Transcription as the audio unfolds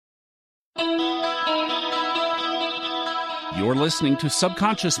You're listening to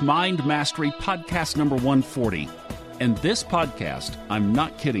Subconscious Mind Mastery Podcast number 140. And this podcast, I'm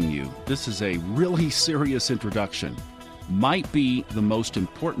not kidding you, this is a really serious introduction. Might be the most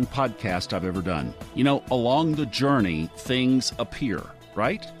important podcast I've ever done. You know, along the journey, things appear,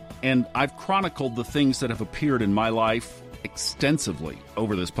 right? And I've chronicled the things that have appeared in my life extensively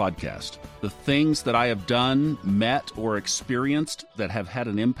over this podcast. The things that I have done, met, or experienced that have had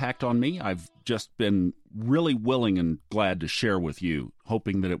an impact on me, I've just been really willing and glad to share with you,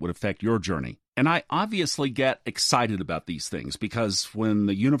 hoping that it would affect your journey. And I obviously get excited about these things because when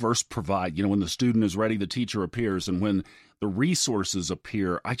the universe provides, when the student is ready, the teacher appears, and when the resources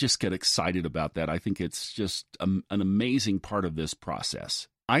appear, I just get excited about that. I think it's just an amazing part of this process.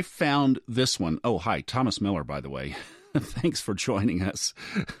 I found this one. Oh, hi, Thomas Miller, by the way. Thanks for joining us.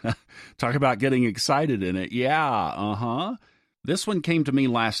 Talk about getting excited in it. Yeah, This one came to me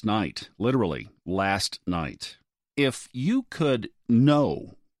last night, literally last night. If you could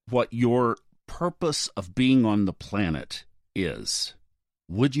know what your purpose of being on the planet is,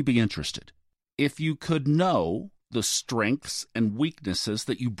 would you be interested? If you could know the strengths and weaknesses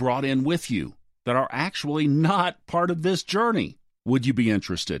that you brought in with you that are actually not part of this journey, would you be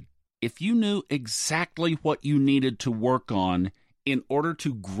interested? If you knew exactly what you needed to work on in order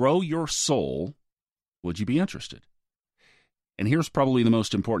to grow your soul, would you be interested? And here's probably the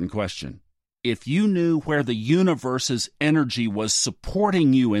most important question. If you knew where the universe's energy was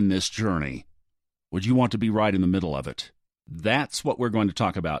supporting you in this journey, would you want to be right in the middle of it? That's what we're going to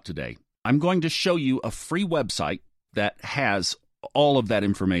talk about today. I'm going to show you a free website that has all of that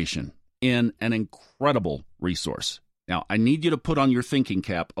information in an incredible resource. Now, I need you to put on your thinking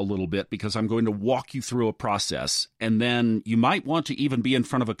cap a little bit because I'm going to walk you through a process, and then you might want to even be in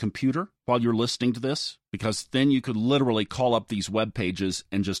front of a computer while you're listening to this, because then you could literally call up these web pages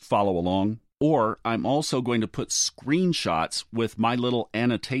and just follow along. Or I'm also going to put screenshots with my little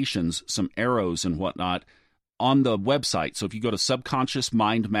annotations, some arrows and whatnot, on the website. So if you go to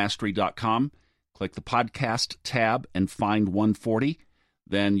subconsciousmindmastery.com, click the podcast tab and find 140,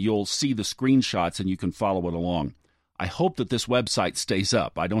 then you'll see the screenshots and you can follow it along. I hope that this website stays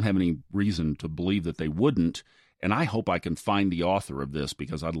up. I don't have any reason to believe that they wouldn't, and I hope I can find the author of this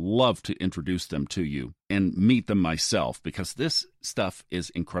because I'd love to introduce them to you and meet them myself because this stuff is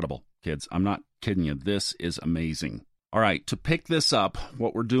incredible, kids. I'm not kidding you. This is amazing. All right, to pick this up,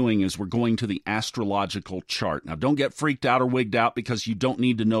 what we're doing is we're going to the astrological chart. Now, don't get freaked out or wigged out because you don't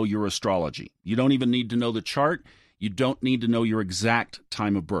need to know your astrology. You don't even need to know the chart. You don't need to know your exact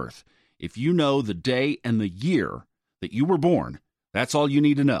time of birth. If you know the day and the year that you were born, that's all you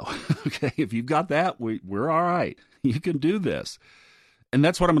need to know. Okay, if you've got that, we're all right. You can do this. And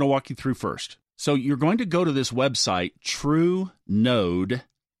that's what I'm going to walk you through first. So you're going to go to this website,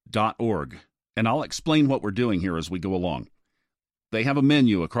 truenode.org, and I'll explain what we're doing here as we go along. They have a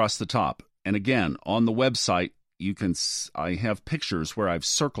menu across the top. And again, on the website, I have pictures where I've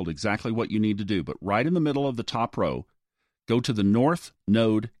circled exactly what you need to do. But right in the middle of the top row, go to the North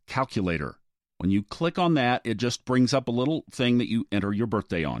Node Calculator. When you click on that, it just brings up a little thing that you enter your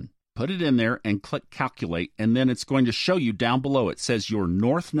birthday on. Put it in there and click Calculate, and then it's going to show you down below. It says your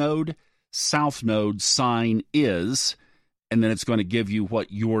North Node, South Node sign is, and then it's going to give you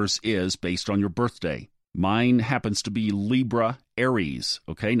what yours is based on your birthday. Mine happens to be Libra Aries.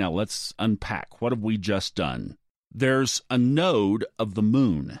 Okay, now let's unpack. What have we just done? There's a node of the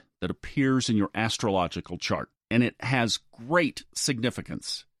moon that appears in your astrological chart, and it has great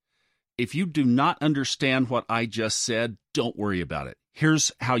significance. If you do not understand what I just said, don't worry about it.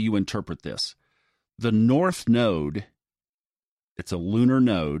 Here's how you interpret this. The North Node, it's a lunar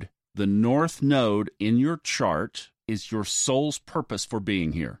node. The North Node in your chart is your soul's purpose for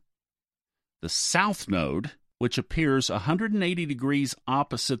being here. The South Node, which appears 180 degrees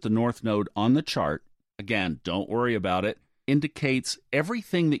opposite the North Node on the chart, again, don't worry about it, indicates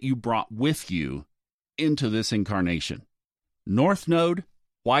everything that you brought with you into this incarnation. North Node,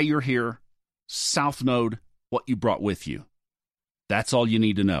 why you're here. South Node, what you brought with you. That's all you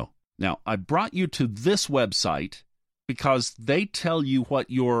need to know. Now, I brought you to this website because they tell you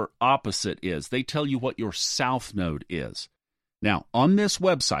what your opposite is. They tell you what your South Node is. Now, on this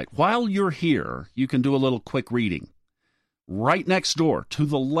website, while you're here, you can do a little quick reading. Right next door, to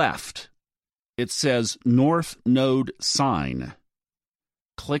the left, it says North Node sign.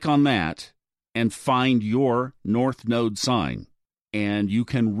 Click on that and find your North Node sign. And you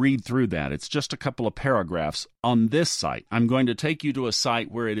can read through that. It's just a couple of paragraphs on this site. I'm going to take you to a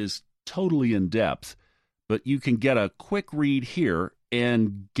site where it is totally in depth, but you can get a quick read here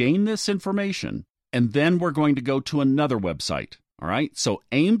and gain this information. And then we're going to go to another website. All right, so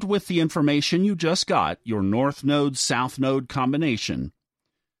aimed with the information you just got, your north node, south node combination,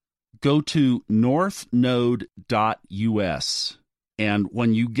 go to northnode.us. And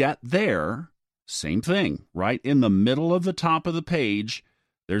when you get there, same thing, right in the middle of the top of the page,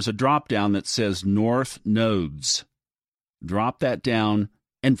 there's a drop down that says North Nodes. Drop that down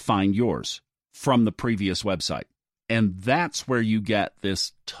and find yours from the previous website. And that's where you get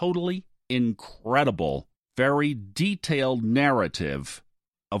this totally incredible, very detailed narrative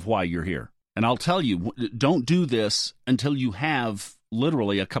of why you're here. And I'll tell you, don't do this until you have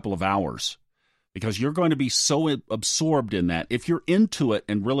literally a couple of hours, because you're going to be so absorbed in that. If you're into it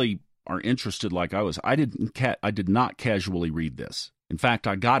and really are interested like I was, I did not casually read this. In fact,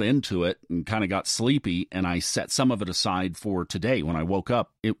 I got into it and kind of got sleepy, and I set some of it aside for today. When I woke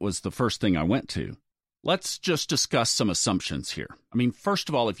up, it was the first thing I went to. Let's just discuss some assumptions here. I mean, first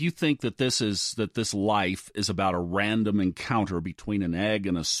of all, if you think that this life is about a random encounter between an egg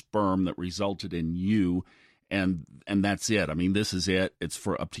and a sperm that resulted in you, and that's it. I mean, this is it. It's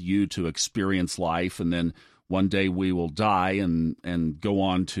up to you to experience life, and then one day we will die and go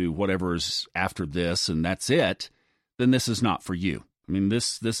on to whatever is after this, and that's it. Then this is not for you. I mean,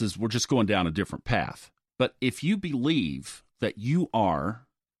 this is, we're just going down a different path. But if you believe that you are,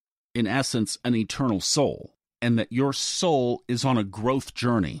 in essence, an eternal soul, and that your soul is on a growth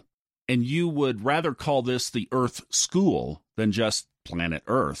journey, and you would rather call this the Earth School than just planet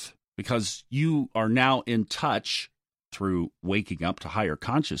Earth, because you are now in touch through waking up to higher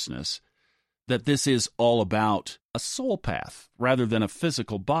consciousness, that this is all about a soul path rather than a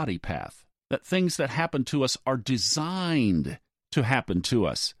physical body path, that things that happen to us are designed to happen to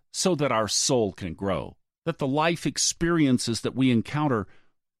us so that our soul can grow, that the life experiences that we encounter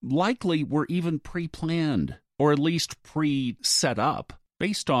likely were even pre-planned, or at least pre-set up,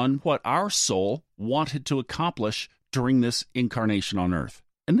 based on what our soul wanted to accomplish during this incarnation on Earth.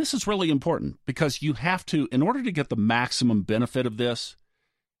 And this is really important, because you have to, in order to get the maximum benefit of this,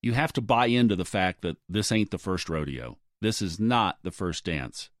 you have to buy into the fact that this ain't the first rodeo. This is not the first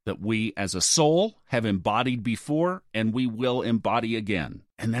dance, that we as a soul have embodied before and we will embody again.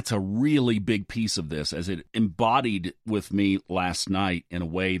 And that's a really big piece of this, as it embodied with me last night in a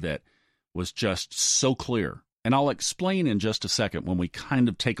way that was just so clear. And I'll explain in just a second when we kind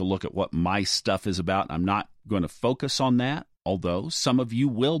of take a look at what my stuff is about. I'm not going to focus on that, although some of you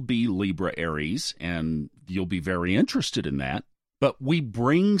will be Libra Aries and you'll be very interested in that. But we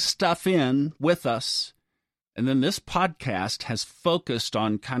bring stuff in with us. And then this podcast has focused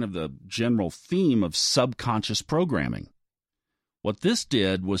on kind of the general theme of subconscious programming. What this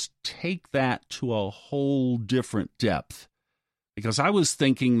did was take that to a whole different depth, because I was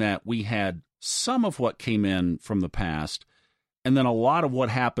thinking that we had some of what came in from the past, and then a lot of what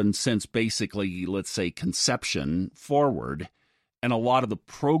happened since basically, let's say, conception forward, and a lot of the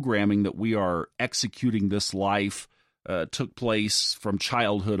programming that we are executing this life took place from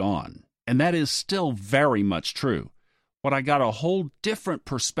childhood on. And that is still very much true. What I got a whole different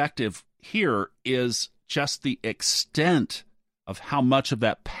perspective here is just the extent of how much of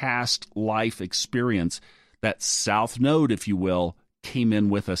that past life experience, that south node, if you will, came in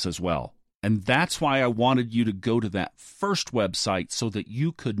with us as well. And that's why I wanted you to go to that first website, so that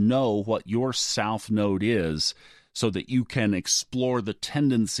you could know what your south node is, so that you can explore the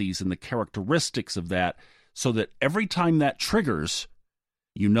tendencies and the characteristics of that, so that every time that triggers,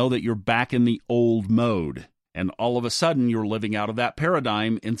 you know that you're back in the old mode, and all of a sudden you're living out of that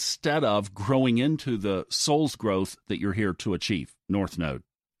paradigm instead of growing into the soul's growth that you're here to achieve, North Node.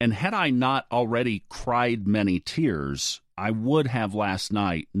 And had I not already cried many tears, I would have last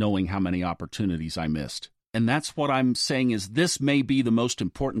night, knowing how many opportunities I missed. And that's what I'm saying, is this may be the most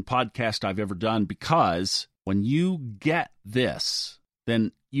important podcast I've ever done, because when you get this,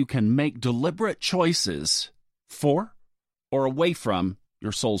 then you can make deliberate choices for or away from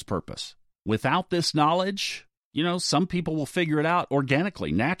your soul's purpose. Without this knowledge, some people will figure it out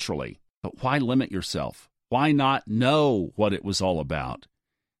organically, naturally. But why limit yourself? Why not know what it was all about?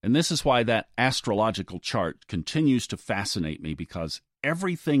 And this is why that astrological chart continues to fascinate me, because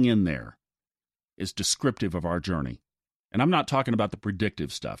everything in there is descriptive of our journey. And I'm not talking about the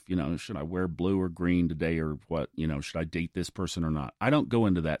predictive stuff. Should I wear blue or green today, or what? Should I date this person or not? I don't go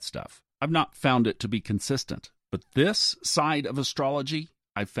into that stuff. I've not found it to be consistent. But this side of astrology,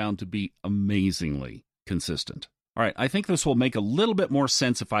 I found to be amazingly consistent. All right, I think this will make a little bit more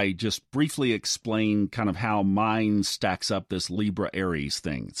sense if I just briefly explain kind of how mine stacks up, this Libra Aries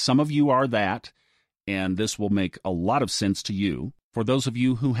thing. Some of you are that, and this will make a lot of sense to you. For those of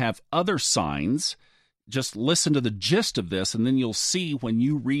you who have other signs, just listen to the gist of this, and then you'll see when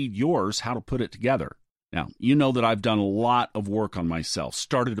you read yours how to put it together. Now, you know that I've done a lot of work on myself,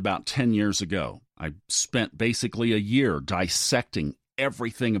 started about 10 years ago. I spent basically a year dissecting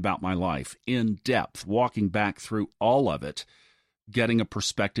everything about my life in depth, walking back through all of it, getting a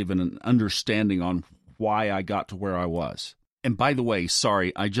perspective and an understanding on why I got to where I was. And by the way,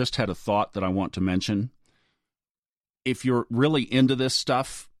 sorry, I just had a thought that I want to mention. If you're really into this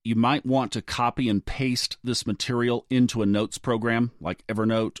stuff, you might want to copy and paste this material into a notes program like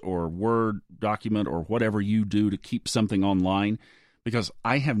Evernote or Word document or whatever you do to keep something online, because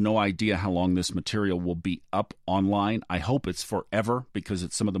I have no idea how long this material will be up online. I hope it's forever because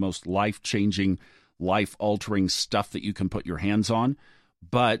it's some of the most life-changing, life-altering stuff that you can put your hands on.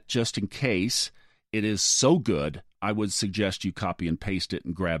 But just in case it is so good, I would suggest you copy and paste it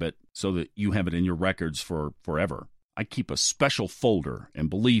and grab it so that you have it in your records for forever. I keep a special folder, and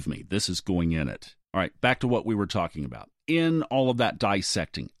believe me, this is going in it. All right, back to what we were talking about. In all of that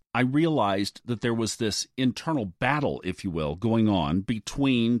dissecting, I realized that there was this internal battle, if you will, going on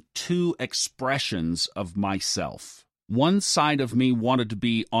between two expressions of myself. One side of me wanted to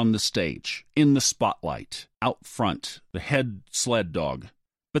be on the stage, in the spotlight, out front, the head sled dog.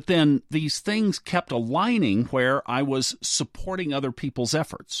 But then these things kept aligning where I was supporting other people's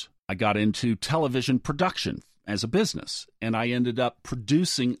efforts. I got into television production as a business, and I ended up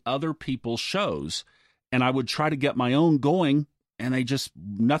producing other people's shows, and I would try to get my own going, and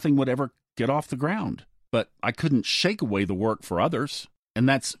nothing would ever get off the ground. But I couldn't shake away the work for others, and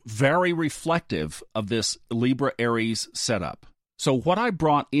that's very reflective of this Libra Aries setup. So what I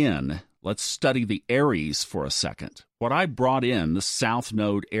brought in, let's study the Aries for a second. What I brought in, the South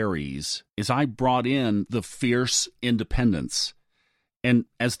Node Aries, is I brought in the fierce independence. And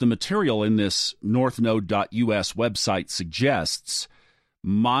as the material in this northnode.us website suggests,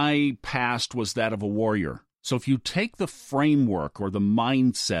 my past was that of a warrior. So if you take the framework or the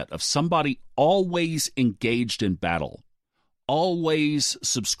mindset of somebody always engaged in battle, always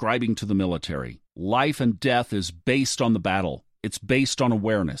subscribing to the military, life and death is based on the battle. It's based on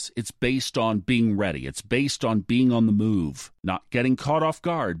awareness. It's based on being ready. It's based on being on the move, not getting caught off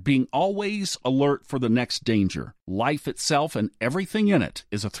guard, being always alert for the next danger. Life itself and everything in it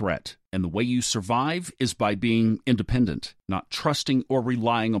is a threat. And the way you survive is by being independent, not trusting or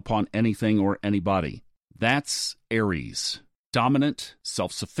relying upon anything or anybody. That's Aries. Dominant,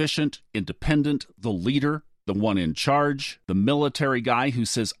 self-sufficient, independent, the leader, the one in charge, the military guy who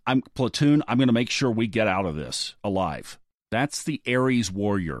says, I'm platoon, I'm going to make sure we get out of this alive. That's the Aries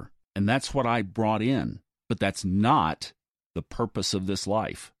warrior, and that's what I brought in. But that's not the purpose of this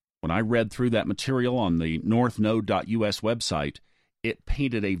life. When I read through that material on the northnode.us website, it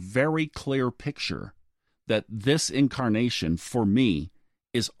painted a very clear picture that this incarnation, for me,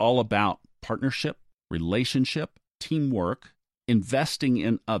 is all about partnership, relationship, teamwork, investing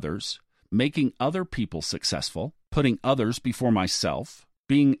in others, making other people successful, putting others before myself,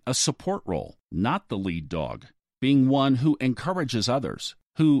 being a support role, not the lead dog. Being one who encourages others,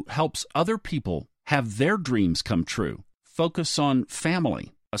 who helps other people have their dreams come true. Focus on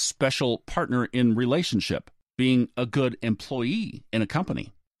family, a special partner in relationship, being a good employee in a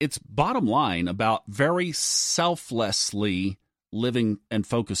company. It's bottom line about very selflessly living and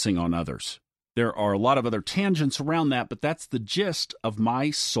focusing on others. There are a lot of other tangents around that, but that's the gist of my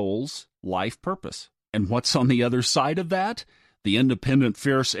soul's life purpose. And what's on the other side of that? The independent,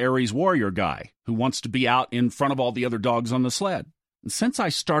 fierce Aries warrior guy who wants to be out in front of all the other dogs on the sled. And since I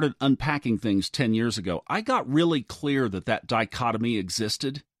started unpacking things 10 years ago, I got really clear that dichotomy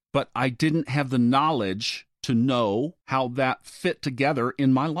existed, but I didn't have the knowledge to know how that fit together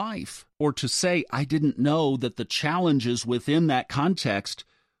in my life, or to say I didn't know that the challenges within that context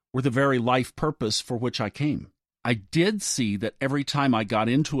were the very life purpose for which I came. I did see that every time I got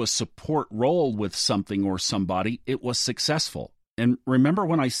into a support role with something or somebody, it was successful. And remember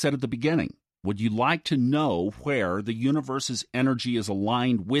when I said at the beginning, would you like to know where the universe's energy is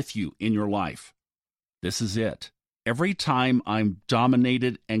aligned with you in your life? This is it. Every time I'm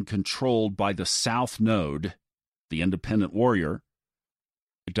dominated and controlled by the South Node, the independent warrior,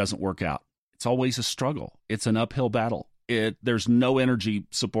 it doesn't work out. It's always a struggle. It's an uphill battle. There's no energy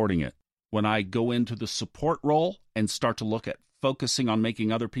supporting it. When I go into the support role and start to look at focusing on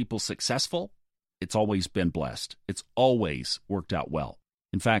making other people successful, it's always been blessed. It's always worked out well.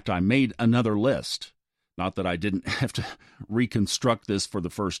 In fact, I made another list. Not that I didn't have to reconstruct this for the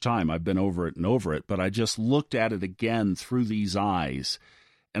first time. I've been over it, but I just looked at it again through these eyes.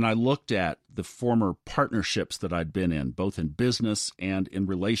 And I looked at the former partnerships that I'd been in, both in business and in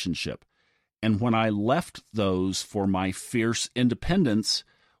relationship. And when I left those for my fierce independence,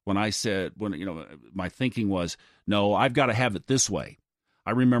 my thinking was, no, I've got to have it this way.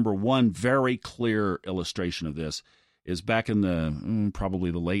 I remember one very clear illustration of this is back in the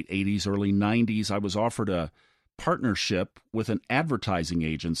probably the late 80s, early 90s. I was offered a partnership with an advertising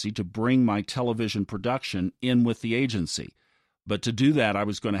agency to bring my television production in with the agency. But to do that, I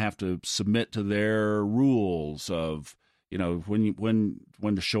was going to have to submit to their rules of, when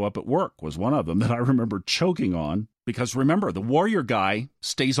to show up at work was one of them that I remember choking on. Because remember, the warrior guy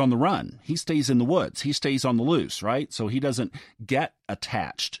stays on the run. He stays in the woods. He stays on the loose, right? So he doesn't get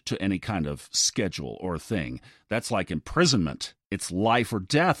attached to any kind of schedule or thing. That's like imprisonment. It's life or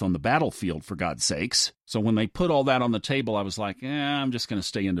death on the battlefield, for God's sakes. So when they put all that on the table, I was like, I'm just going to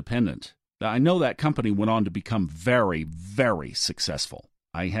stay independent. I know that company went on to become very, very successful.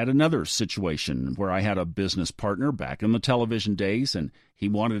 I had another situation where I had a business partner back in the television days, and he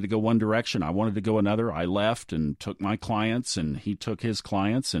wanted to go one direction. I wanted to go another. I left and took my clients, and he took his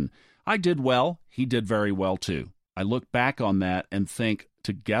clients, and I did well. He did very well, too. I look back on that and think,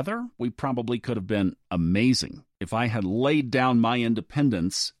 together, we probably could have been amazing. If I had laid down my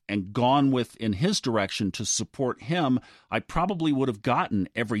independence and gone in his direction to support him, I probably would have gotten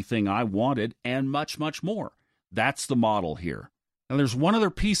everything I wanted and much, much more. That's the model here. Now, there's one other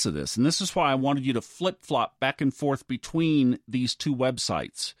piece of this, and this is why I wanted you to flip-flop back and forth between these two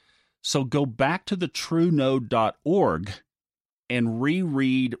websites. So go back to the TrueNode.org and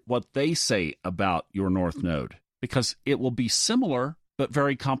reread what they say about your North Node, because it will be similar but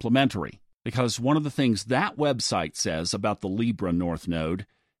very complementary. Because one of the things that website says about the Libra North Node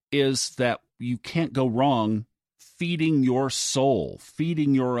is that you can't go wrong feeding your soul,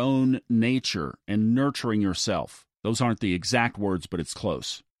 feeding your own nature, and nurturing yourself. Those aren't the exact words, but it's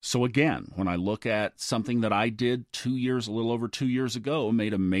close. So again, when I look at something that I did a little over 2 years ago,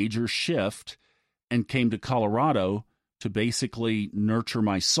 made a major shift and came to Colorado to basically nurture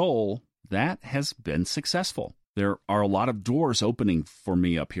my soul, that has been successful. There are a lot of doors opening for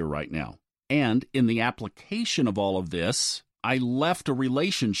me up here right now. And in the application of all of this, I left a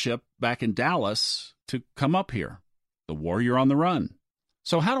relationship back in Dallas to come up here. The warrior on the run.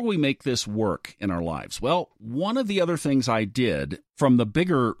 So how do we make this work in our lives? Well, one of the other things I did from the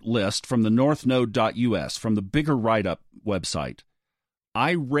bigger list, from the northnode.us, from the bigger write-up website,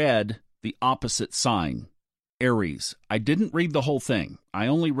 I read the opposite sign, Aries. I didn't read the whole thing. I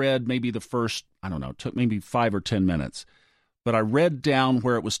only read maybe the first, it took maybe 5 or 10 minutes. But I read down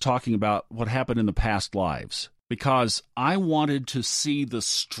where it was talking about what happened in the past lives, because I wanted to see the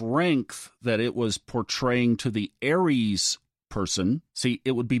strength that it was portraying to the Aries person. See,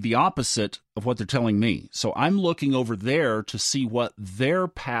 it would be the opposite of what they're telling me. So I'm looking over there to see what their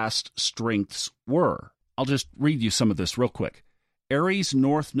past strengths were. I'll just read you some of this real quick. Aries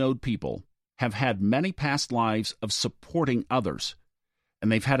North Node people have had many past lives of supporting others,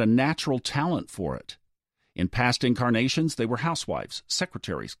 and they've had a natural talent for it. In past incarnations, they were housewives,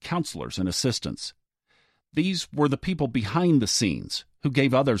 secretaries, counselors, and assistants. These were the people behind the scenes who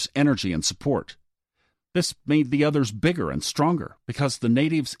gave others energy and support. This made the others bigger and stronger because the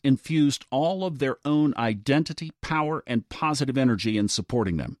natives infused all of their own identity, power, and positive energy in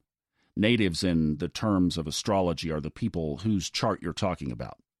supporting them. Natives, in the terms of astrology, are the people whose chart you're talking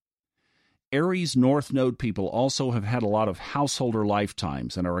about. Aries North Node people also have had a lot of householder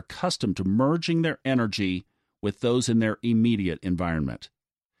lifetimes and are accustomed to merging their energy with those in their immediate environment.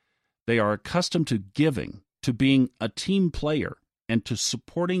 They are accustomed to giving, to being a team player, and to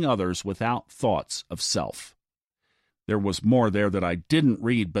supporting others without thoughts of self. There was more there that I didn't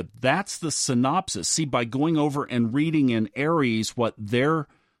read, but that's the synopsis. See, by going over and reading in Aries what their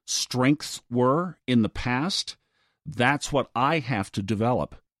strengths were in the past, that's what I have to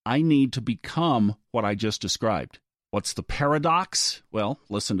develop. I need to become what I just described. What's the paradox? Well,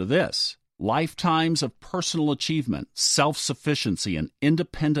 listen to this. Lifetimes of personal achievement, self-sufficiency, and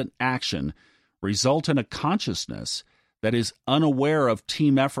independent action result in a consciousness that is unaware of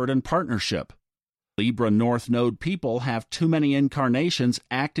team effort and partnership. Libra North Node people have too many incarnations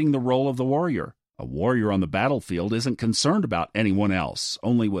acting the role of the warrior. A warrior on the battlefield isn't concerned about anyone else,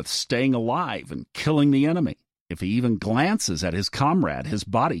 only with staying alive and killing the enemy. If he even glances at his comrade, his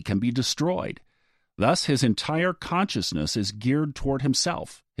body can be destroyed. Thus, his entire consciousness is geared toward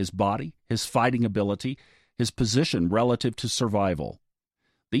himself, his body, his fighting ability, his position relative to survival.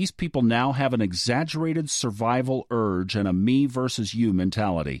 These people now have an exaggerated survival urge and a me versus you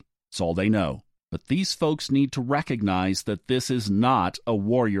mentality. It's all they know. But these folks need to recognize that this is not a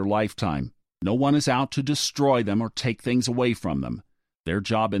warrior lifetime. No one is out to destroy them or take things away from them. Their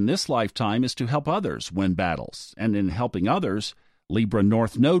job in this lifetime is to help others win battles, and in helping others, Libra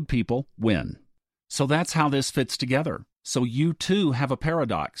North Node people win. So that's how this fits together. So you too have a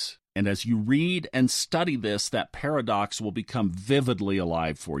paradox. And as you read and study this, that paradox will become vividly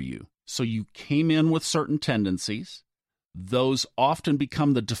alive for you. So you came in with certain tendencies. Those often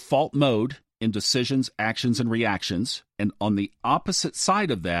become the default mode in decisions, actions, and reactions. And on the opposite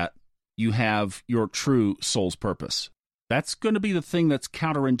side of that, you have your true soul's purpose. That's going to be the thing that's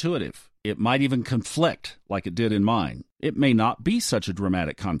counterintuitive. It might even conflict like it did in mine. It may not be such a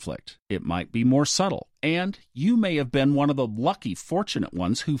dramatic conflict. It might be more subtle. And you may have been one of the lucky, fortunate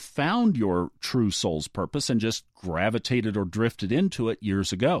ones who found your true soul's purpose and just gravitated or drifted into it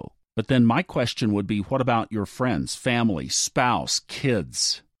years ago. But then my question would be, what about your friends, family, spouse,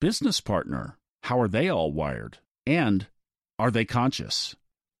 kids, business partner? How are they all wired? And are they conscious?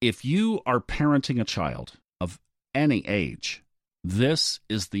 If you are parenting a child of any age, this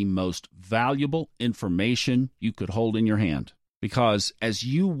is the most valuable information you could hold in your hand. Because as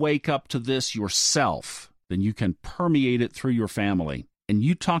you wake up to this yourself, then you can permeate it through your family. And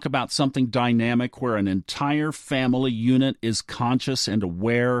you talk about something dynamic where an entire family unit is conscious and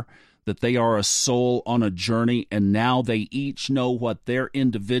aware that they are a soul on a journey, and now they each know what their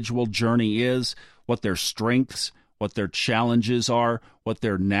individual journey is, what their strengths, what their challenges are, what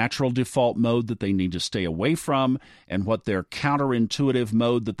their natural default mode that they need to stay away from, and what their counterintuitive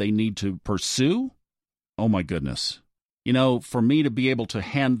mode that they need to pursue. Oh my goodness. You know, for me to be able to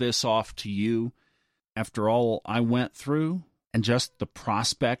hand this off to you after all I went through, and just the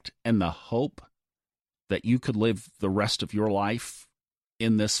prospect and the hope that you could live the rest of your life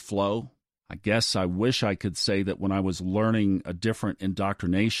in this flow, I guess I wish I could say that when I was learning a different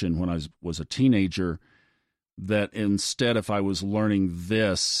indoctrination when I was a teenager, that instead if I was learning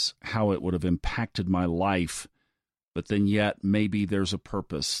this, how it would have impacted my life, but then yet maybe there's a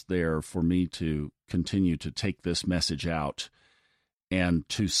purpose there for me to continue to take this message out and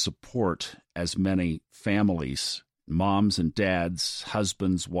to support as many families, moms and dads,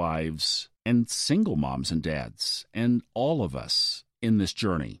 husbands, wives, and single moms and dads, and all of us in this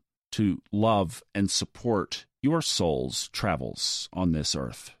journey to love and support your soul's travels on this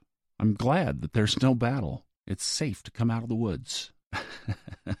earth. I'm glad that there's no battle. It's safe to come out of the woods.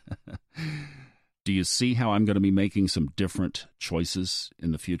 Do you see how I'm going to be making some different choices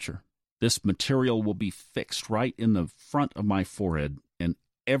in the future? This material will be fixed right in the front of my forehead, and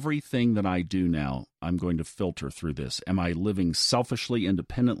everything that I do now, I'm going to filter through this. Am I living selfishly,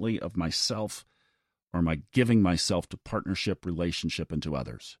 independently of myself, or am I giving myself to partnership, relationship, and to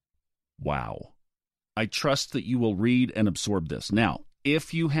others? Wow. I trust that you will read and absorb this. Now,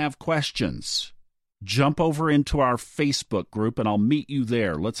 if you have questions, jump over into our Facebook group and I'll meet you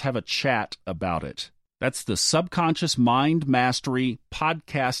there. Let's have a chat about it. That's the Subconscious Mind Mastery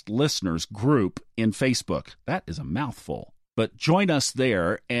Podcast Listeners group in Facebook. That is a mouthful. But join us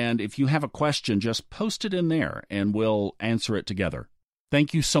there, and if you have a question, just post it in there and we'll answer it together.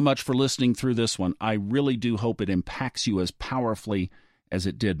 Thank you so much for listening through this one. I really do hope it impacts you as powerfully as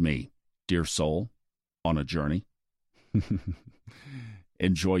it did me, dear soul, on a journey.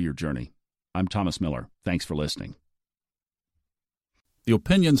 Enjoy your journey. I'm Thomas Miller. Thanks for listening. The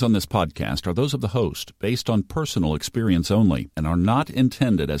opinions on this podcast are those of the host, based on personal experience only, and are not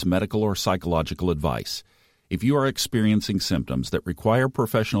intended as medical or psychological advice. If you are experiencing symptoms that require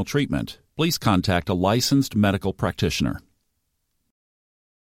professional treatment, please contact a licensed medical practitioner.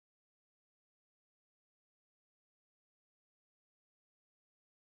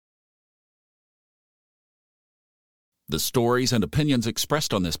 The stories and opinions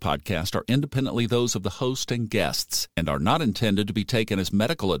expressed on this podcast are independently those of the host and guests and are not intended to be taken as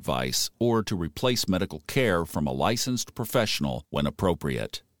medical advice or to replace medical care from a licensed professional when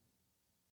appropriate.